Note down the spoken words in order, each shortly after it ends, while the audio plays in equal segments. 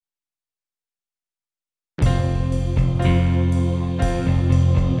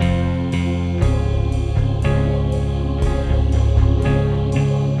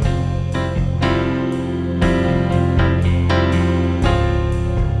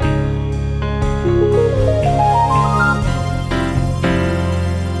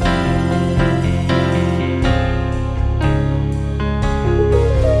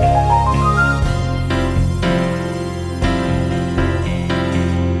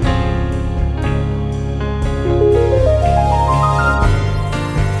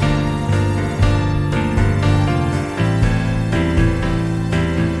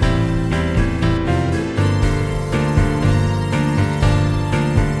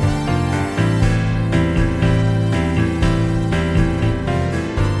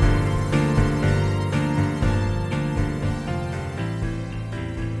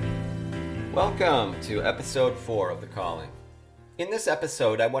Welcome to episode 4 of The Calling. In this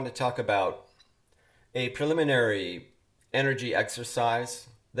episode, I want to talk about a preliminary energy exercise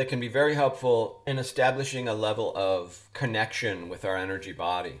that can be very helpful in establishing a level of connection with our energy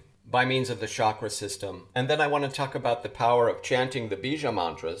body by means of the chakra system. And then I want to talk about the power of chanting the Bija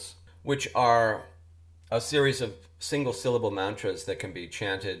mantras, which are a series of single syllable mantras that can be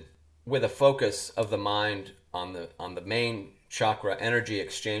chanted with a focus of the mind on the main chakra energy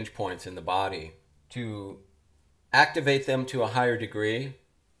exchange points in the body to activate them to a higher degree,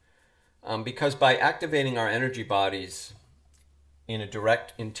 because by activating our energy bodies in a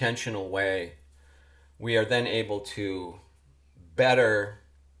direct, intentional way, we are then able to better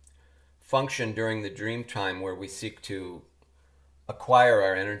function during the dream time where we seek to acquire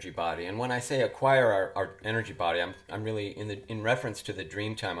our energy body. And when I say acquire our energy body, I'm really in reference to the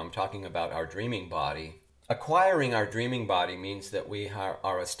dream time. I'm talking about our dreaming body. Acquiring our dreaming body means that we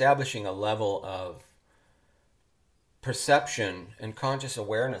are establishing a level of perception and conscious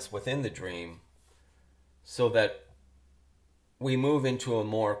awareness within the dream so that we move into a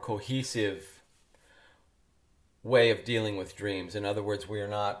more cohesive way of dealing with dreams. In other words, we are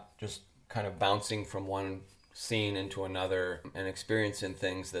not just kind of bouncing from one scene into another and experiencing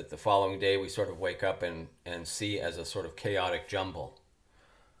things that the following day we sort of wake up and see as a sort of chaotic jumble.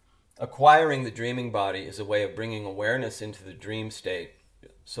 Acquiring the dreaming body is a way of bringing awareness into the dream state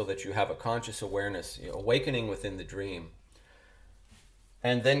so that you have a conscious awareness, awakening within the dream,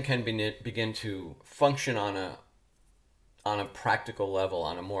 and then can begin to function on a practical level,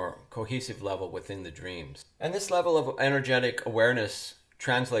 on a more cohesive level within the dreams. And this level of energetic awareness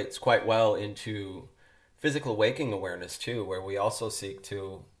translates quite well into physical waking awareness too, where we also seek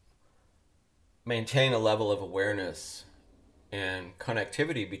to maintain a level of awareness and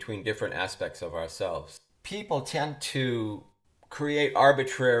connectivity between different aspects of ourselves. People tend to create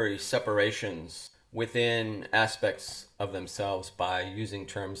arbitrary separations within aspects of themselves by using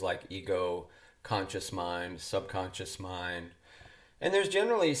terms like ego, conscious mind, subconscious mind. And there's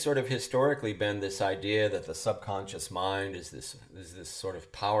generally sort of historically been this idea that the subconscious mind is this sort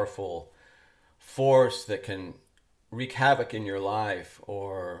of powerful force that can wreak havoc in your life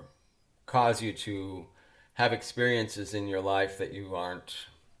or cause you to have experiences in your life that you aren't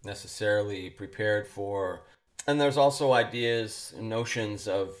necessarily prepared for. And there's also ideas and notions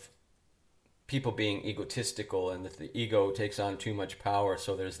of people being egotistical and that the ego takes on too much power.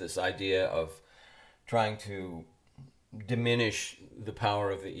 So there's this idea of trying to diminish the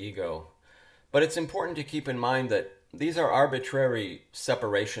power of the ego. But it's important to keep in mind that these are arbitrary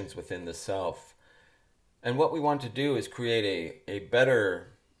separations within the self. And what we want to do is create a better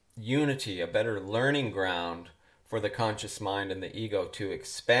unity, a better learning ground for the conscious mind and the ego to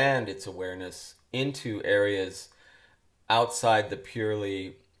expand its awareness into areas outside the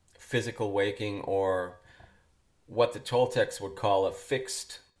purely physical waking, or what the Toltecs would call a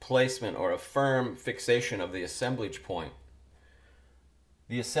fixed placement or a firm fixation of the assemblage point.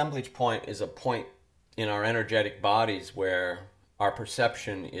 The assemblage point is a point in our energetic bodies where our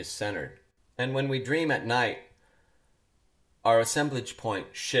perception is centered. And when we dream at night, our assemblage point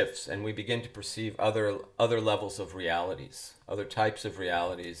shifts and we begin to perceive other levels of realities, other types of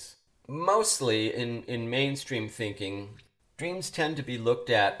realities. Mostly in mainstream thinking, dreams tend to be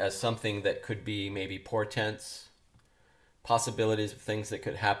looked at as something that could be maybe portents, possibilities of things that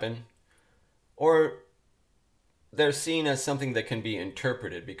could happen, or they're seen as something that can be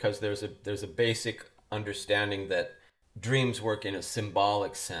interpreted because there's a basic understanding that dreams work in a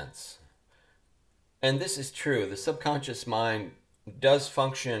symbolic sense. And this is true. The subconscious mind does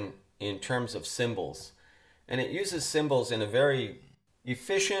function in terms of symbols, and it uses symbols in a very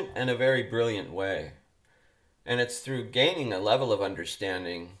efficient and a very brilliant way. And it's through gaining a level of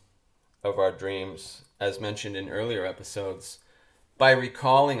understanding of our dreams, as mentioned in earlier episodes, by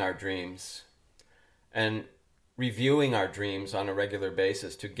recalling our dreams and reviewing our dreams on a regular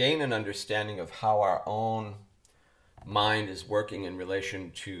basis to gain an understanding of how our own mind is working in relation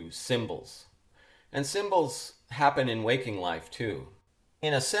to symbols. And symbols happen in waking life too.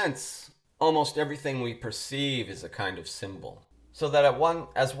 In a sense, almost everything we perceive is a kind of symbol. So that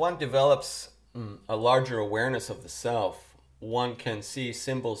as one develops a larger awareness of the self, one can see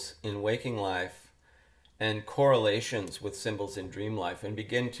symbols in waking life and correlations with symbols in dream life and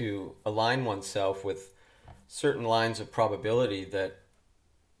begin to align oneself with certain lines of probability that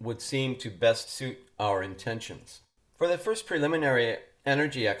would seem to best suit our intentions. For the first preliminary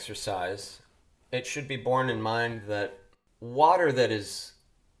energy exercise, it should be borne in mind that water that is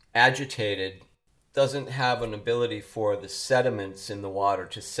agitated doesn't have an ability for the sediments in the water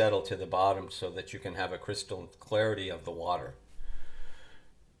to settle to the bottom so that you can have a crystal clarity of the water.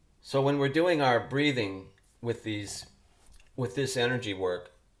 So when we're doing our breathing with this energy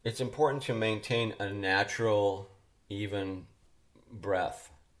work, it's important to maintain a natural, even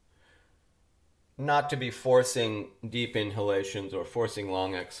breath. Not to be forcing deep inhalations or forcing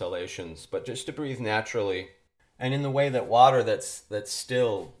long exhalations, but just to breathe naturally, and in the way that water that's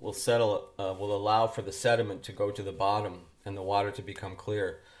still will settle, will allow for the sediment to go to the bottom and the water to become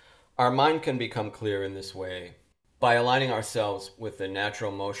clear. Our mind can become clear in this way by aligning ourselves with the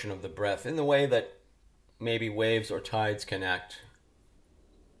natural motion of the breath in the way that maybe waves or tides can act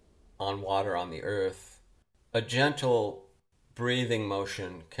on water on the earth. A gentle breathing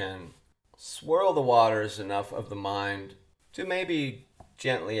motion can swirl the waters enough of the mind to maybe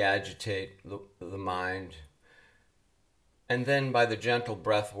gently agitate the mind. And then by the gentle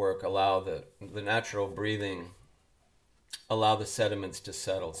breath work, allow the natural breathing, allow the sediments to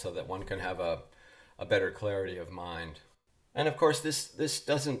settle so that one can have a better clarity of mind. And of course, this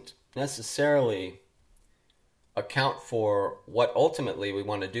doesn't necessarily account for what ultimately we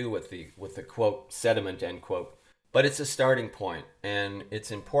want to do with the quote sediment end quote, but it's a starting point, and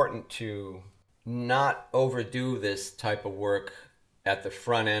it's important to not overdo this type of work at the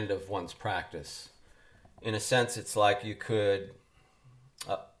front end of one's practice. In a sense, it's like you could,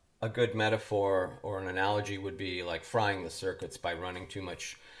 a good metaphor or an analogy would be like frying the circuits by running too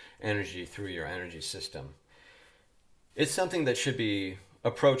much energy through your energy system. It's something that should be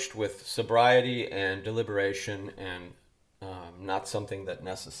approached with sobriety and deliberation, and not something that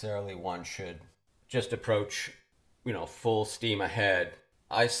necessarily one should just approach, full steam ahead.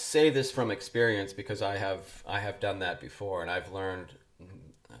 I say this from experience because I have done that before, and I've learned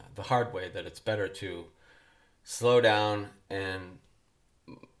the hard way that it's better to slow down and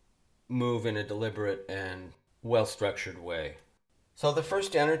move in a deliberate and well-structured way. So the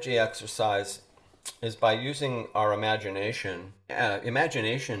first energy exercise is by using our imagination.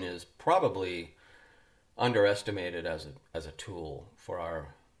 Imagination is probably underestimated as a tool for our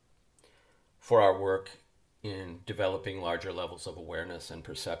work in developing larger levels of awareness and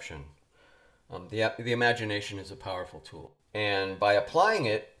perception. The imagination is a powerful tool, and by applying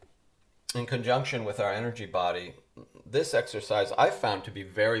it in conjunction with our energy body, this exercise I've found to be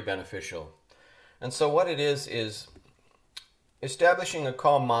very beneficial. And so what it is establishing a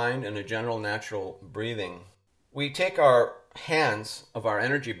calm mind and a general natural breathing. We take our hands of our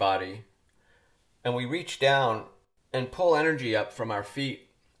energy body and we reach down and pull energy up from our feet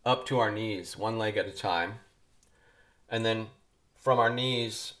up to our knees, one leg at a time. And then from our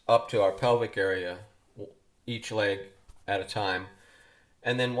knees up to our pelvic area, each leg at a time.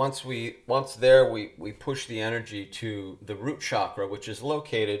 And then once there, we push the energy to the root chakra, which is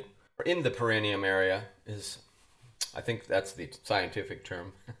located in the perineum area, I think that's the scientific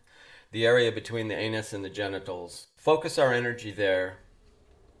term, the area between the anus and the genitals. Focus our energy there,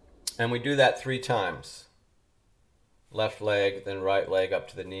 and we do that 3 times. Left leg, then right leg up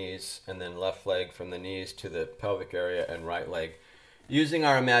to the knees, and then left leg from the knees to the pelvic area and right leg. Using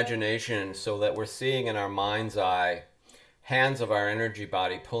our imagination so that we're seeing in our mind's eye hands of our energy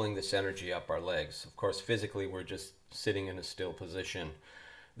body pulling this energy up our legs. Of course, physically we're just sitting in a still position.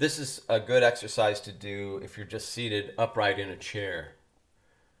 This is a good exercise to do if you're just seated upright in a chair.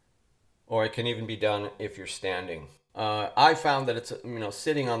 Or it can even be done if you're standing. I found that it's,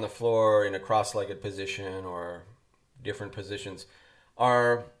 sitting on the floor in a cross-legged position or different positions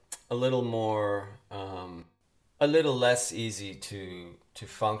are a little more, a little less easy to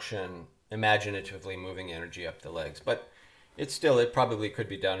function imaginatively moving energy up the legs. But it probably could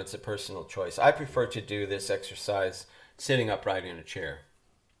be done. It's a personal choice. I prefer to do this exercise sitting upright in a chair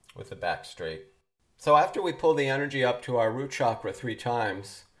with the back straight. So after we pull the energy up to our root chakra 3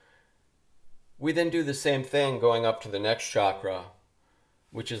 times, we then do the same thing going up to the next chakra,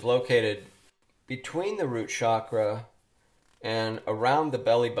 which is located between the root chakra and around the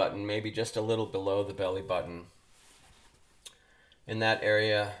belly button, maybe just a little below the belly button. In that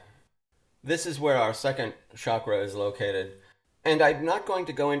area, this is where our second chakra is located. And I'm not going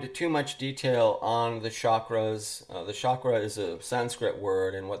to go into too much detail on the chakras. The chakra is a Sanskrit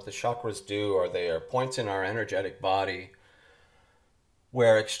word, and what the chakras do are they are points in our energetic body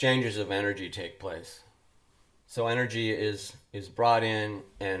where exchanges of energy take place. So energy is brought in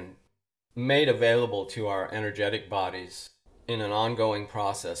and made available to our energetic bodies in an ongoing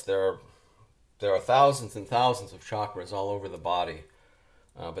process. There are thousands and thousands of chakras all over the body,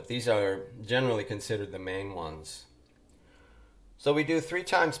 but these are generally considered the main ones. So we do 3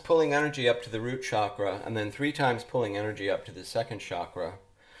 times pulling energy up to the root chakra, and then 3 times pulling energy up to the second chakra.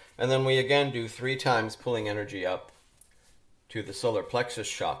 And then we again do 3 times pulling energy up to the solar plexus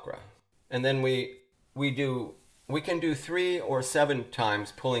chakra. And then we we can do 3 or 7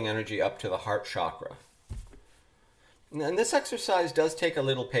 times pulling energy up to the heart chakra. And this exercise does take a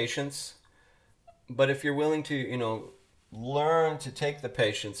little patience, but if you're willing to, learn to take the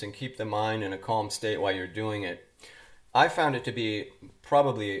patience and keep the mind in a calm state while you're doing it, I found it to be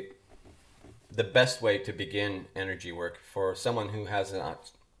probably the best way to begin energy work for someone who hasn't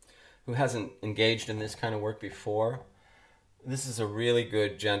engaged in this kind of work before. This is a really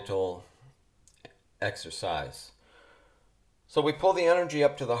good, gentle exercise. So we pull the energy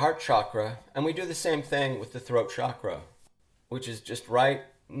up to the heart chakra, and we do the same thing with the throat chakra, which is just right.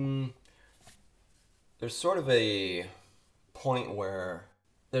 There's sort of a point where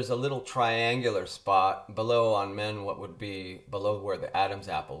there's a little triangular spot below on men, what would be below where the Adam's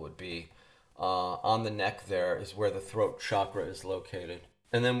apple would be. On the neck there is where the throat chakra is located.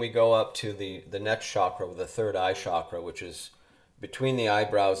 And then we go up to the neck chakra, with the third eye chakra, which is between the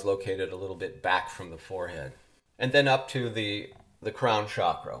eyebrows, located a little bit back from the forehead. And then up to the crown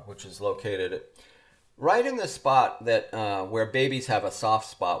chakra, which is located right in the spot that where babies have a soft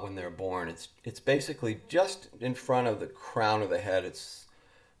spot when they're born. It's basically just in front of the crown of the head. It's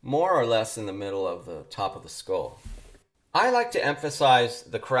more or less in the middle of the top of the skull. I like to emphasize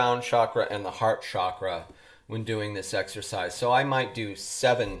the crown chakra and the heart chakra when doing this exercise. So I might do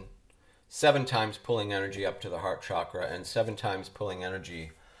seven times pulling energy up to the heart chakra and 7 times pulling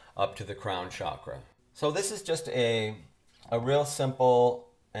energy up to the crown chakra. So this is just a real simple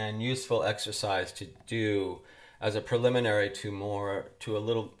and useful exercise to do as a preliminary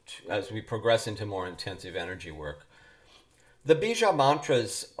as we progress into more intensive energy work. The Bija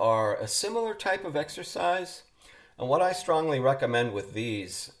mantras are a similar type of exercise, and what I strongly recommend with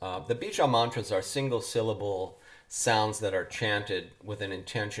these, the Bija mantras are single syllable sounds that are chanted with an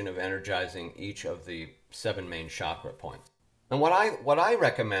intention of energizing each of the 7 main chakra points. And what I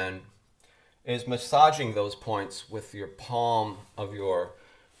recommend is massaging those points with your palm of your...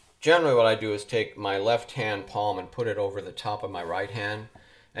 Generally what I do is take my left hand palm and put it over the top of my right hand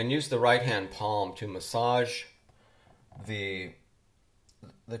and use the right hand palm to massage the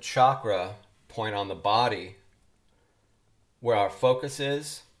chakra point on the body where our focus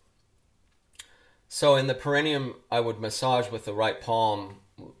is. So in the perineum, I would massage with the right palm,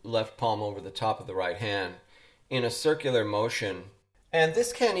 left palm over the top of the right hand in a circular motion. And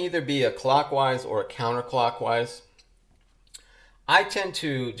this can either be a clockwise or a counterclockwise. I tend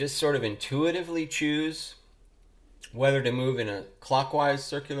to just sort of intuitively choose whether to move in a clockwise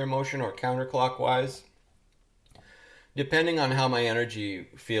circular motion or counterclockwise, depending on how my energy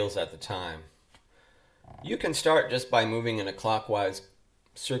feels at the time. You can start just by moving in a clockwise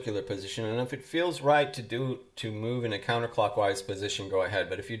circular position, and if it feels right to move in a counterclockwise position, go ahead.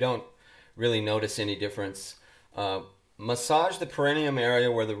 But if you don't really notice any difference, massage the perineum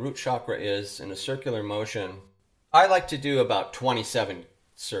area where the root chakra is in a circular motion. I like to do about 27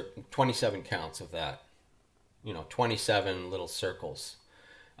 counts of that. 27 little circles.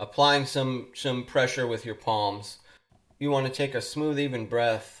 Applying some pressure with your palms. You want to take a smooth, even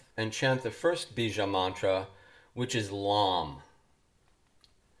breath and chant the first Bija mantra, which is LOM.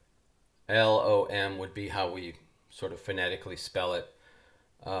 L-O-M would be how we sort of phonetically spell it.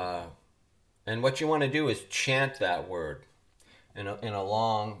 And what you want to do is chant that word in a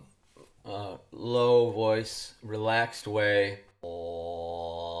long, low voice, relaxed way.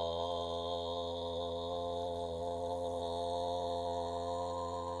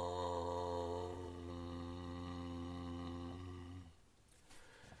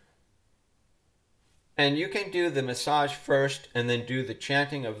 And you can do the massage first and then do the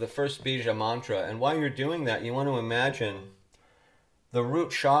chanting of the first Bija mantra. And while you're doing that, you want to imagine the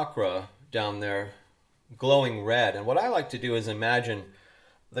root chakra down there glowing red. And what I like to do is imagine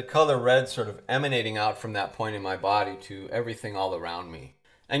the color red sort of emanating out from that point in my body to everything all around me.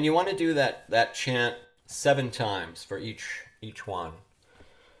 And you want to do that chant 7 times for each one.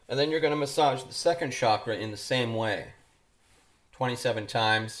 And then you're going to massage the second chakra in the same way, 27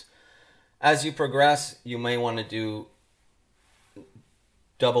 times. As you progress, you may want to do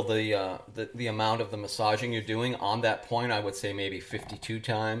double the amount of the massaging you're doing on that point. I would say maybe 52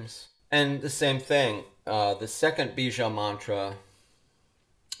 times. And the same thing, the second Bija mantra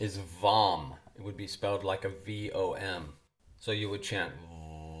is VOM. It would be spelled like a V-O-M. So you would chant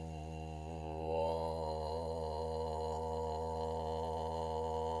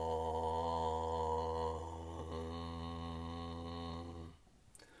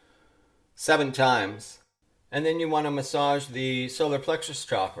 7 times. And then you want to massage the solar plexus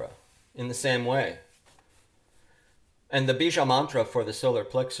chakra in the same way. And the Bija mantra for the solar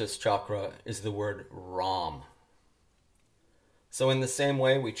plexus chakra is the word Ram. So in the same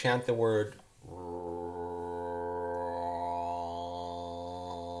way, we chant the word Ram.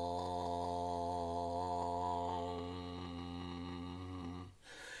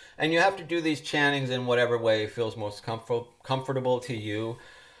 And you have to do these chantings in whatever way feels most comfortable to you.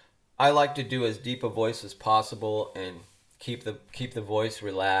 I like to do as deep a voice as possible and keep the voice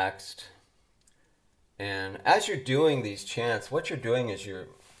relaxed. And as you're doing these chants, what you're doing is you're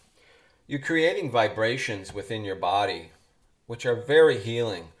creating vibrations within your body, which are very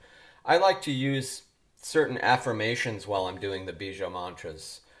healing. I like to use certain affirmations while I'm doing the Bija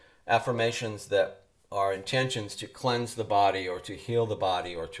mantras. Affirmations that are intentions to cleanse the body or to heal the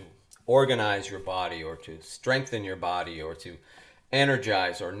body or to organize your body or to strengthen your body or to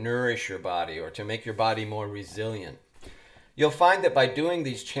energize or nourish your body or to make your body more resilient. You'll find that by doing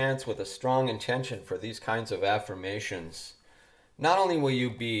these chants with a strong intention for these kinds of affirmations, not only will you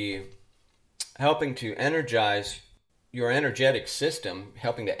be helping to energize your energetic system,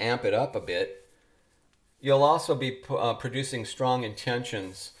 helping to amp it up a bit, you'll also be producing strong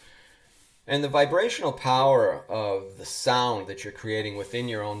intentions. And the vibrational power of the sound that you're creating within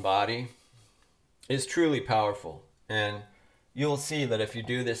your own body is truly powerful. And you'll see that if you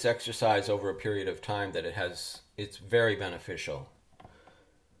do this exercise over a period of time, that it's very beneficial.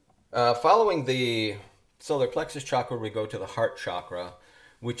 Following the solar plexus chakra, we go to the heart chakra,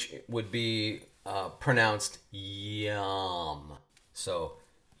 which would be pronounced yam. So,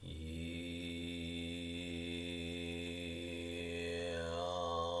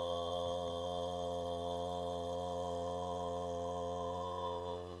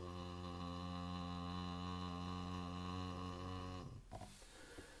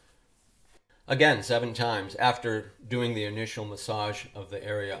 again, 7 times after doing the initial massage of the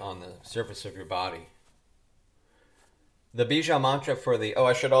area on the surface of your body. The Bija mantra for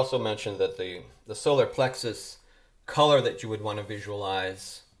I should also mention that the solar plexus color that you would want to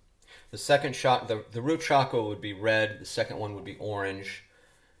visualize, the second the root chakra would be red, the second one would be orange,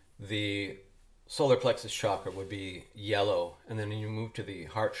 the solar plexus chakra would be yellow, and then when you move to the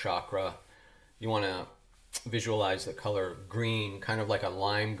heart chakra, you want to visualize the color green, kind of like a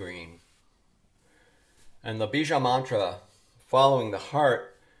lime green. And the Bija mantra following the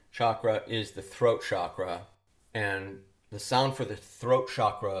heart chakra is the throat chakra. And the sound for the throat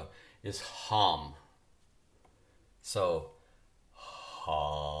chakra is hum. So,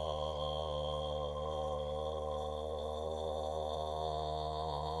 hum.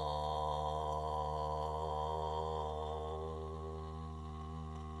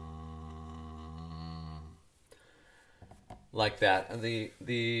 Like that.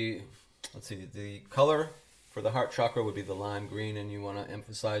 Let's see, the color for the heart chakra would be the lime green, and you want to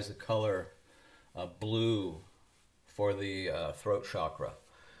emphasize the color blue for the throat chakra.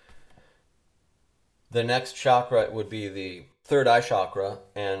 The next chakra would be the third eye chakra,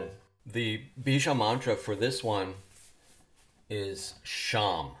 and the Bija mantra for this one is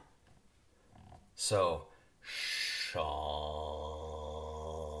Sham. So, Sham.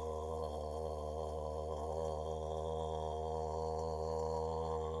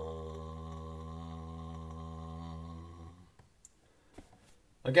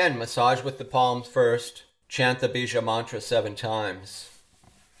 Again, massage with the palms first. Chant the Bija mantra 7 times.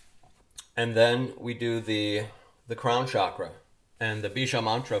 And then we do the crown chakra. And the Bija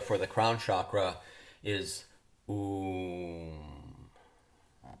mantra for the crown chakra is Om.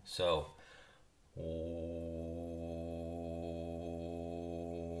 So,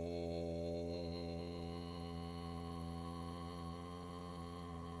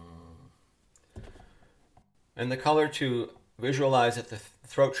 and the color to visualize at the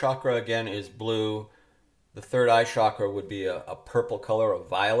throat chakra again is blue. The third eye chakra would be a purple color, a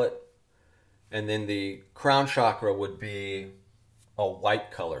violet. And then the crown chakra would be a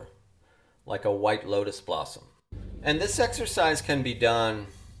white color, like a white lotus blossom. And this exercise can be done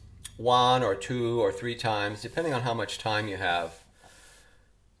 1 or 2 or 3 times, depending on how much time you have.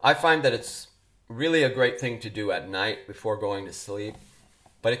 I find that it's really a great thing to do at night before going to sleep,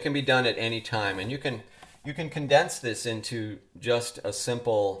 but it can be done at any time. And you can condense this into just a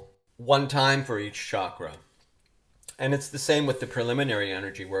simple 1 time for each chakra. And it's the same with the preliminary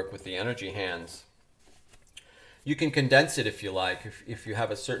energy work with the energy hands. You can condense it if you like. If you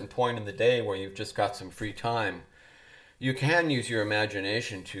have a certain point in the day where you've just got some free time, you can use your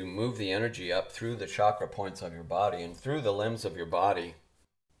imagination to move the energy up through the chakra points of your body and through the limbs of your body.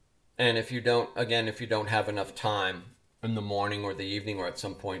 And if you don't have enough time in the morning or the evening or at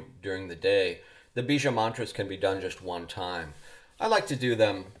some point during the day, the Bija mantras can be done just 1 time. I like to do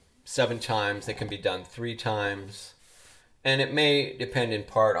them 7 times. They can be done 3 times. And it may depend in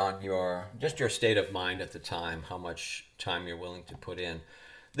part on your state of mind at the time, how much time you're willing to put in.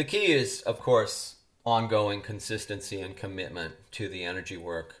 The key is, of course, ongoing consistency and commitment to the energy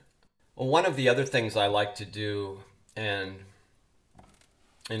work. Well, one of the other things I like to do, and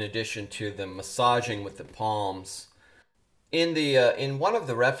in addition to the massaging with the palms. In one of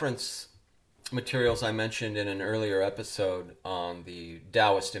the reference materials I mentioned in an earlier episode on the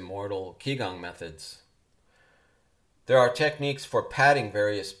Taoist Immortal Qigong methods, there are techniques for patting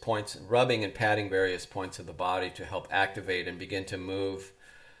various points, rubbing and patting various points of the body to help activate and begin to move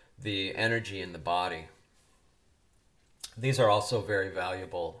the energy in the body. These are also very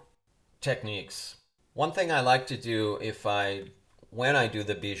valuable techniques. One thing I like to do when I do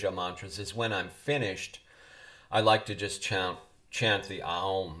the Bija mantras is when I'm finished, I like to just chant the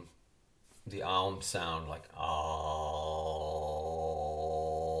Aum sound, like Aum.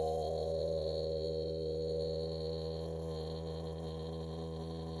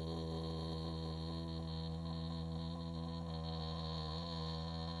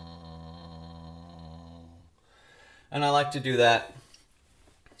 And I like to do that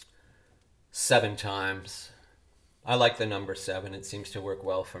 7 times. I like the number 7. It seems to work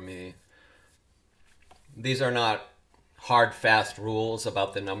well for me. These are not hard, fast rules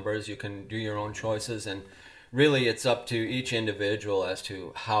about the numbers. You can do your own choices, and really it's up to each individual as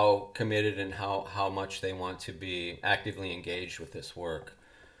to how committed and how much they want to be actively engaged with this work.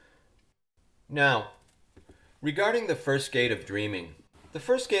 Now, regarding the first gate of dreaming, the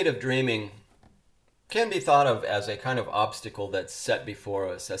first gate of dreaming can be thought of as a kind of obstacle that's set before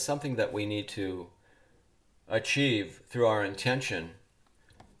us, as something that we need to achieve through our intention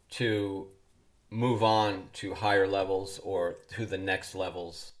to move on to higher levels or to the next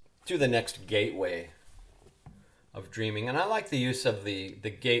levels, to the next gateway of dreaming. And I like the use of the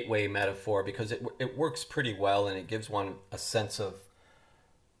gateway metaphor because it works pretty well, and it gives one a sense of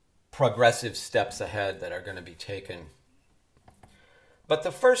progressive steps ahead that are going to be taken. But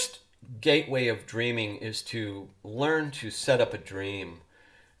the first gateway of dreaming is to learn to set up a dream,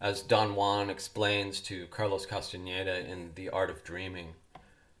 as Don Juan explains to Carlos Castaneda in The Art of Dreaming.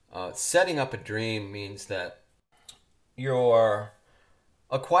 Setting up a dream means that you're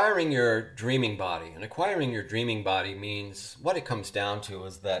acquiring your dreaming body. And acquiring your dreaming body means, what it comes down to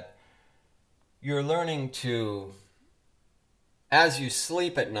is that you're learning to, as you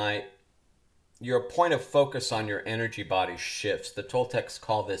sleep at night, your point of focus on your energy body shifts. The Toltecs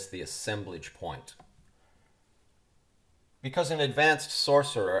call this the assemblage point. Because an advanced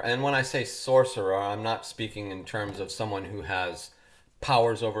sorcerer, and when I say sorcerer, I'm not speaking in terms of someone who has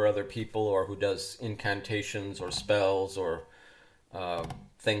powers over other people or who does incantations or spells or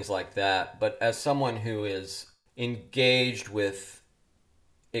things like that, but as someone who is engaged with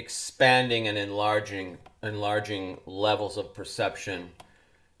expanding and enlarging levels of perception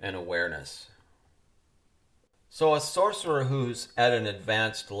and awareness. So a sorcerer who's at an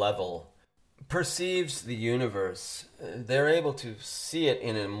advanced level perceives the universe. They're able to see it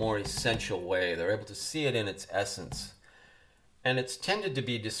in a more essential way. They're able to see it in its essence. And it's tended to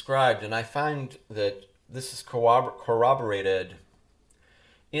be described, and I find that this is corroborated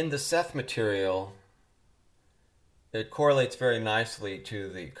in the Seth material. It correlates very nicely to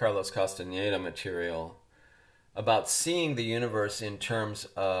the Carlos Castaneda material about seeing the universe in terms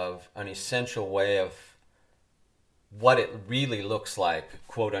of an essential way of what it really looks like,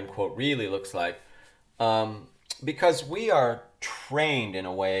 quote unquote, really looks like, because we are trained in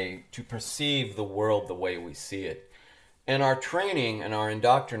a way to perceive the world the way we see it. And our training and our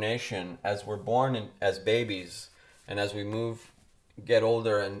indoctrination as we're born as babies and as we get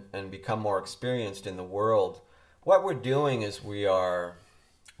older and become more experienced in the world, what we're doing is we are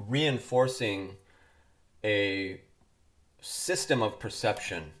reinforcing a system of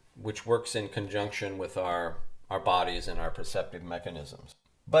perception which works in conjunction with our bodies and our perceptive mechanisms.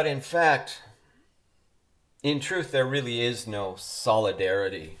 But in fact, in truth, there really is no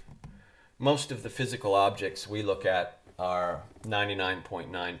solidarity. Most of the physical objects we look at are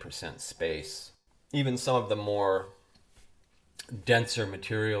 99.9% space. Even some of the more denser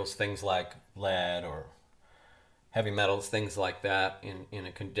materials, things like lead or heavy metals, things like that in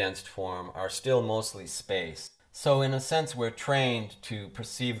a condensed form, are still mostly space. So in a sense, we're trained to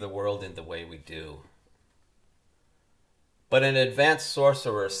perceive the world in the way we do. But an advanced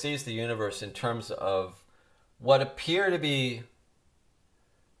sorcerer sees the universe in terms of what appear to be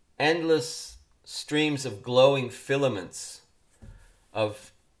endless streams of glowing filaments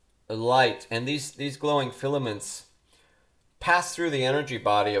of light. And these glowing filaments pass through the energy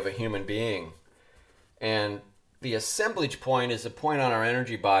body of a human being. And the assemblage point is a point on our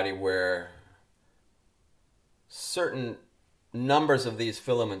energy body where certain numbers of these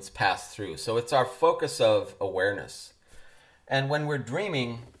filaments pass through. So it's our focus of awareness. And when we're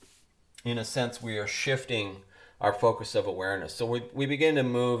dreaming, in a sense, we are shifting our focus of awareness. So we begin to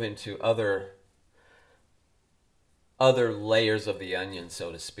move into other other layers of the onion,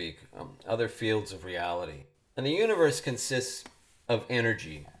 so to speak, other fields of reality. And the universe consists of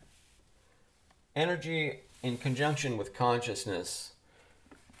energy. Energy, in conjunction with consciousness,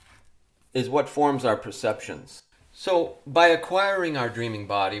 is what forms our perceptions. So, by acquiring our dreaming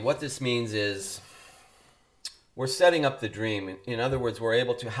body, what this means is we're setting up the dream. In other words, we're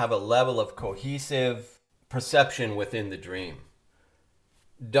able to have a level of cohesive perception within the dream.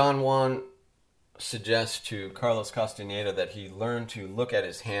 Don Juan suggests to Carlos Castaneda that he learn to look at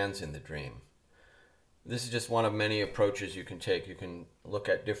his hands in the dream. This is just one of many approaches you can take. You can look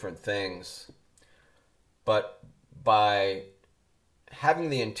at different things, but by having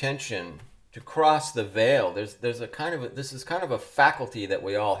the intention to cross the veil, this is kind of a faculty that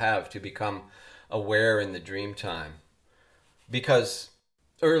we all have to become aware in the dream time. Because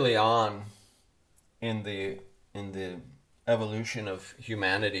early on in the evolution of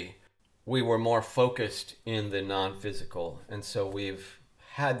humanity, we were more focused in the non-physical, and so we've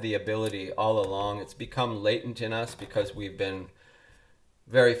had the ability all along. It's become latent in us because we've been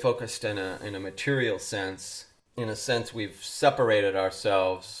very focused in a material sense. In a sense, we've separated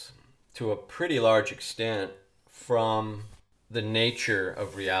ourselves to a pretty large extent from the nature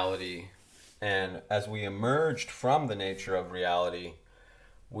of reality. And as we emerged from the nature of reality,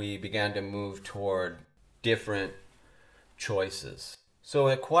 we began to move toward different choices. So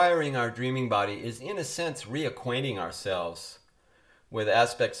acquiring our dreaming body is, in a sense, reacquainting ourselves with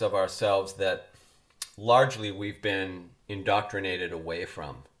aspects of ourselves that largely we've been indoctrinated away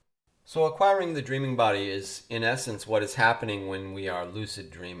from. So acquiring the dreaming body is, in essence, what is happening when we are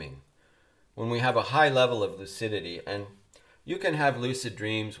lucid dreaming. When we have a high level of lucidity, and you can have lucid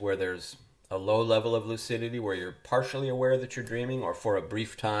dreams where there's a low level of lucidity, where you're partially aware that you're dreaming, or for a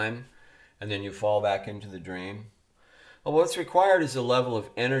brief time, and then you fall back into the dream. Well, what's required is a level of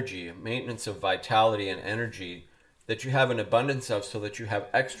energy, maintenance of vitality and energy that you have an abundance of, so that you have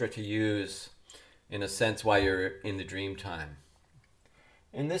extra to use, in a sense, while you're in the dream time.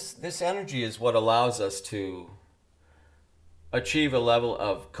 And this energy is what allows us to achieve a level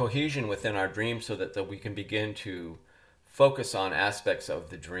of cohesion within our dream, so that we can begin to focus on aspects of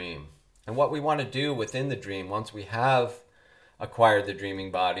the dream. And what we want to do within the dream, once we have acquired the dreaming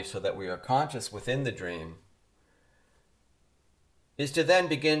body so that we are conscious within the dream, is to then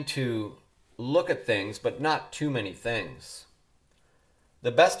begin to look at things, but not too many things.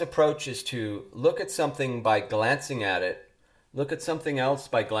 The best approach is to look at something by glancing at it, look at something else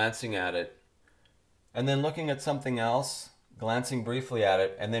by glancing at it, and then looking at something else, glancing briefly at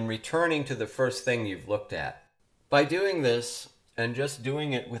it, and then returning to the first thing you've looked at. By doing this, and just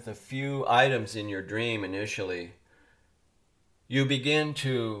doing it with a few items in your dream initially, you begin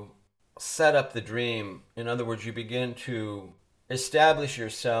to set up the dream. In other words, you begin to establish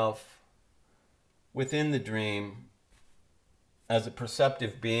yourself within the dream as a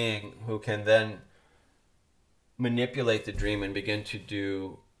perceptive being who can then manipulate the dream and begin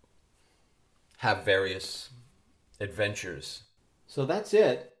to have various adventures. So that's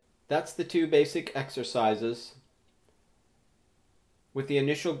it. That's the two basic exercises, with the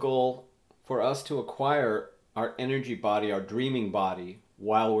initial goal for us to acquire our energy body, our dreaming body,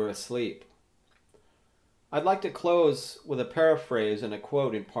 while we're asleep. I'd like to close with a paraphrase and a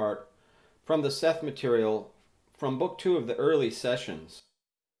quote in part from the Seth material from Book 2 of the early sessions.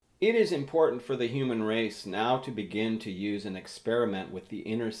 It is important for the human race now to begin to use and experiment with the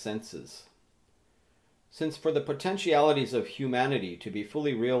inner senses. Since for the potentialities of humanity to be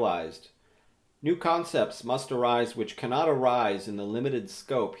fully realized, new concepts must arise which cannot arise in the limited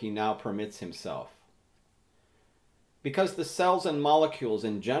scope he now permits himself. Because the cells and molecules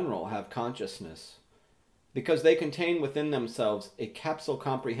in general have consciousness, because they contain within themselves a capsule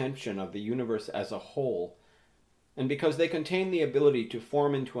comprehension of the universe as a whole, and because they contain the ability to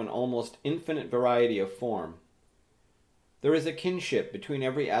form into an almost infinite variety of form, there is a kinship between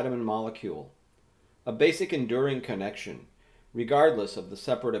every atom and molecule, a basic enduring connection, regardless of the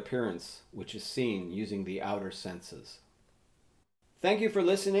separate appearance which is seen using the outer senses. Thank you for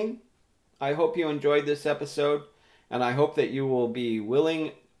listening. I hope you enjoyed this episode, and I hope that you will be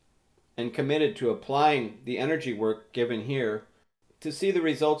willing and committed to applying the energy work given here to see the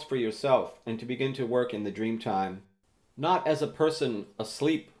results for yourself and to begin to work in the dream time, not as a person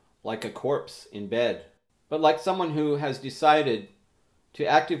asleep like a corpse in bed, but like someone who has decided to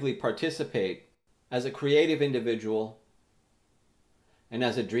actively participate as a creative individual and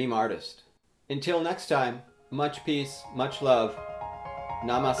as a dream artist. Until next time, much peace, much love.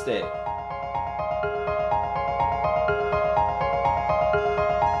 Namaste.